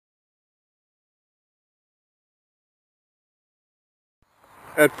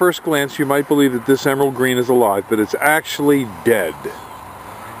at first glance you might believe that this emerald green is alive, but it's actually dead.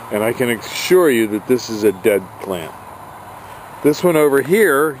 And I can assure you that this is a dead plant. This one over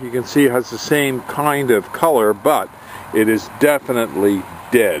here, you can see, has the same kind of color, but it is definitely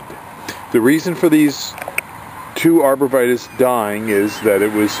dead. The reason for these two arborvitaes dying is that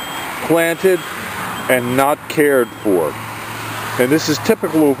it was planted and not cared for. And this is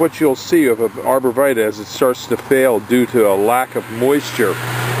typical of what you'll see of an arborvitae as it starts to fail due to a lack of moisture.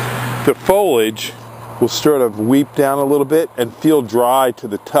 The foliage will sort of weep down a little bit and feel dry to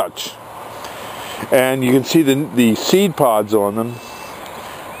the touch. And you can see the seed pods on them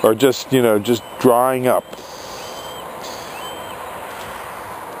are just drying up.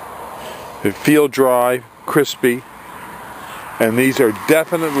 They feel dry, crispy, and these are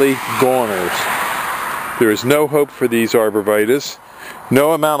definitely goners. There is no hope for these arborvitaes.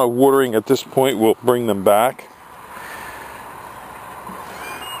 No amount of watering at this point will bring them back.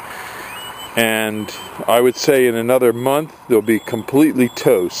 And I would say in another month they'll be completely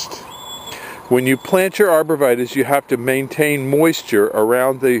toast. When you plant your arborvitaes, you have to maintain moisture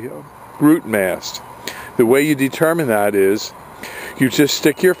around the root mass. The way you determine that is you just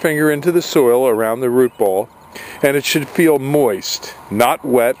stick your finger into the soil around the root ball, and it should feel moist, not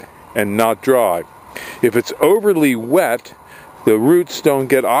wet and not dry. If it's overly wet, the roots don't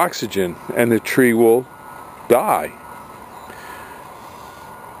get oxygen and the tree will die.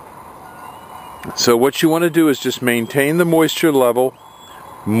 So what you want to do is just maintain the moisture level,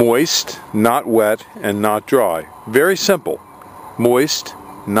 moist, not wet, and not dry. Very simple. Moist,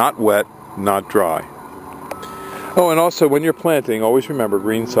 not wet, not dry. Oh, and also when you're planting, always remember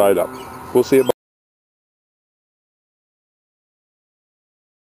green side up. We'll see you.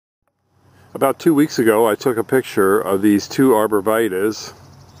 About 2 weeks ago, I took a picture of these two arborvitaes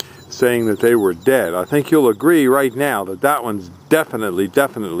saying that they were dead. I think you'll agree right now that that one's definitely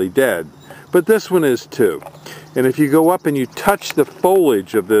dead. But this one is too. And if you go up and you touch the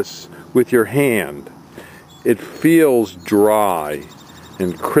foliage of this with your hand, it feels dry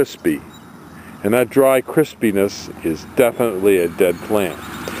and crispy. And that dry crispiness is definitely a dead plant.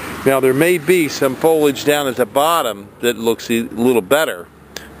 Now there may be some foliage down at the bottom that looks a little better,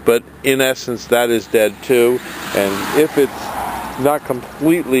 but in essence that is dead too. And if it's not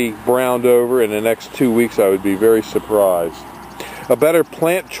completely browned over in the next 2 weeks, I would be very surprised. A better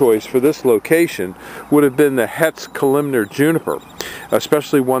plant choice for this location would have been the Hetz columnar juniper,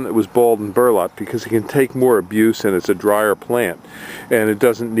 especially one that was balled and burlap, because it can take more abuse and it's a drier plant and it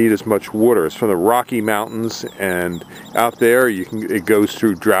doesn't need as much water. It's from the Rocky Mountains, and out there it goes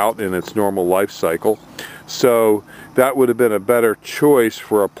through drought in its normal life cycle. So that would have been a better choice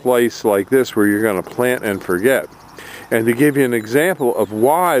for a place like this where you're going to plant and forget. And to give you an example of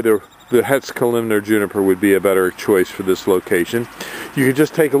why the Hetz columnar juniper would be a better choice for this location, you can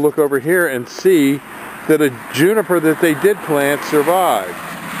just take a look over here and see that a juniper that they did plant survived.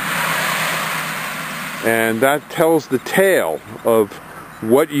 And that tells the tale of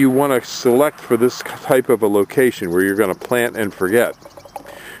what you want to select for this type of a location where you're going to plant and forget.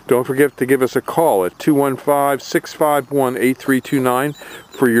 Don't forget to give us a call at 215-651-8329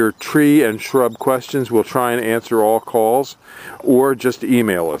 for your tree and shrub questions. We'll try and answer all calls, or just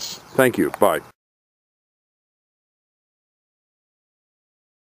email us. Thank you. Bye.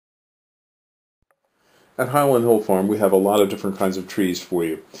 At Highland Hill Farm, we have a lot of different kinds of trees for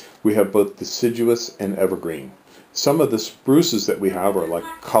you. We have both deciduous and evergreen. Some of the spruces that we have are like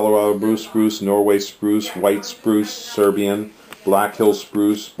Colorado blue spruce, Norway spruce, white spruce, Serbian, Black Hill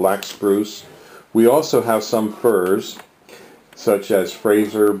spruce, black spruce. We also have some firs, such as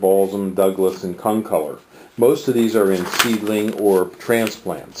Fraser, balsam, Douglas, and concolor. Most of these are in seedling or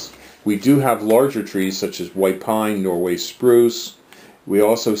transplants. We do have larger trees such as white pine, Norway spruce. We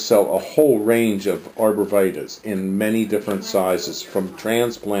also sell a whole range of arborvitaes in many different sizes, from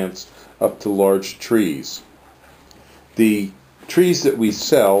transplants up to large trees. The trees that we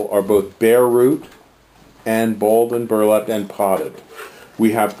sell are both bare root and balled and burlapped and potted.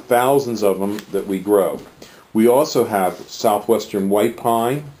 We have thousands of them that we grow. We also have southwestern white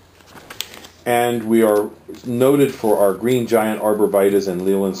pine, and we are noted for our green giant arborvitaes and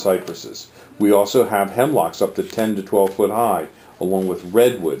Leland cypresses. We also have hemlocks up to 10 to 12 foot high, along with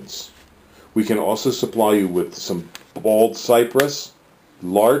redwoods. We can also supply you with some bald cypress,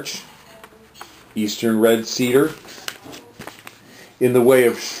 larch, eastern red cedar. In the way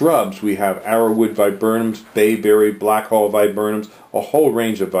of shrubs, we have arrowwood viburnums, bayberry, blackhaw viburnums, a whole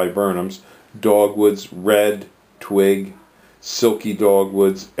range of viburnums, dogwoods, red, twig, silky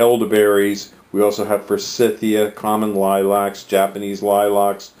dogwoods, elderberries. We also have forsythia, common lilacs, Japanese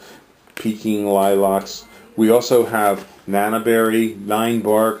lilacs, Peking lilacs. We also have nannyberry,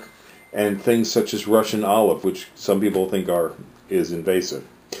 ninebark, and things such as Russian olive, which some people think is invasive.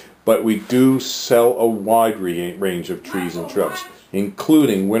 But we do sell a wide range of trees and shrubs,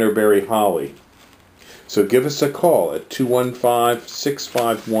 including winterberry holly. So give us a call at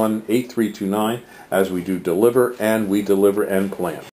 215-651-8329 as we do deliver and plant.